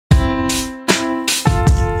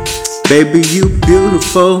Baby, you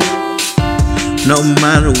beautiful, no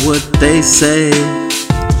matter what they say.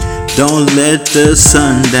 Don't let the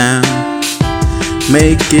sun down,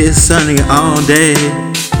 make it sunny all day.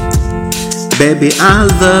 Baby, I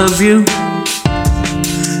love you.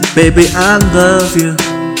 Baby, I love you.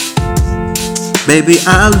 Baby,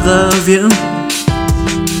 I love you.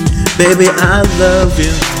 Baby, I love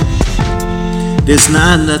you. There's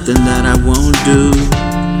not nothing that I won't do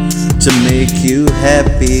to make you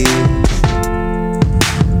happy.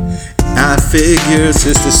 I figure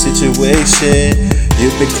since the situation, you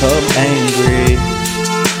become angry.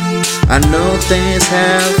 I know things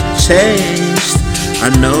have changed, I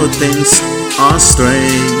know things are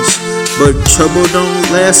strange, but trouble don't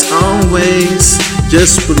last always.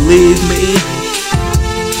 Just believe me,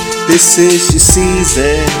 this is your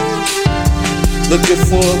season. Looking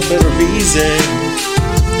for a better reason.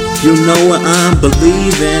 You know what I'm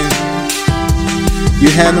believing. You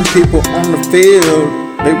had them people on the field,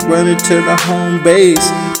 they running to the home base,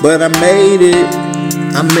 but I made it,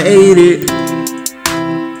 I made it.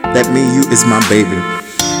 That mean you is my baby.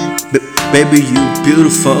 Baby, you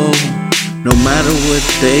beautiful, no matter what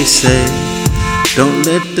they say. Don't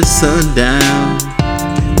let the sun down,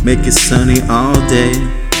 make it sunny all day.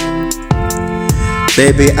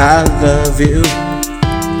 Baby, I love you.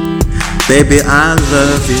 Baby, I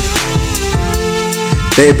love you.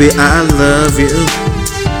 Baby, I love you.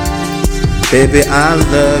 Baby, I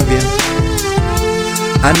love you.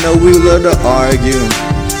 I know we love to argue,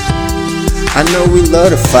 I know we love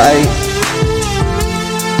to fight.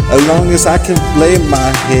 As long as I can lay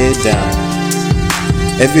my head down,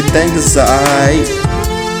 everything is alright.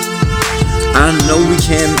 I know we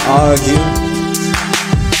can't argue,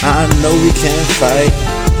 I know we can't fight.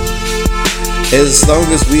 As long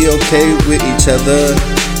as we okay with each other,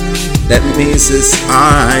 that means it's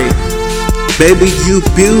alright. Baby, you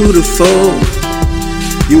beautiful,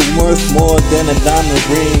 you worth more than a diamond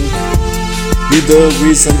ring. You the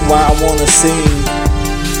reason why I wanna sing.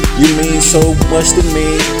 You mean so much to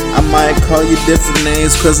me. I might call you different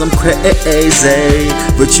names cause I'm crazy,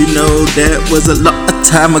 but you know that was a long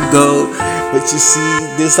time ago. But you see,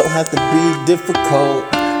 this don't have to be difficult.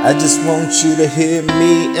 I just want you to hear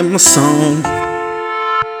me in my song.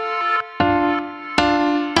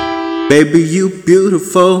 Baby, you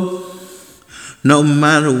beautiful, no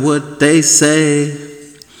matter what they say.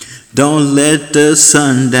 Don't let the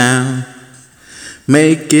sun down,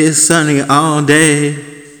 make it sunny all day.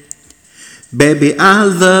 Baby, I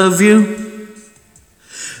love you.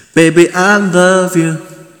 Baby, I love you.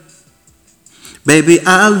 Baby,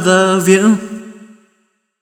 I love you.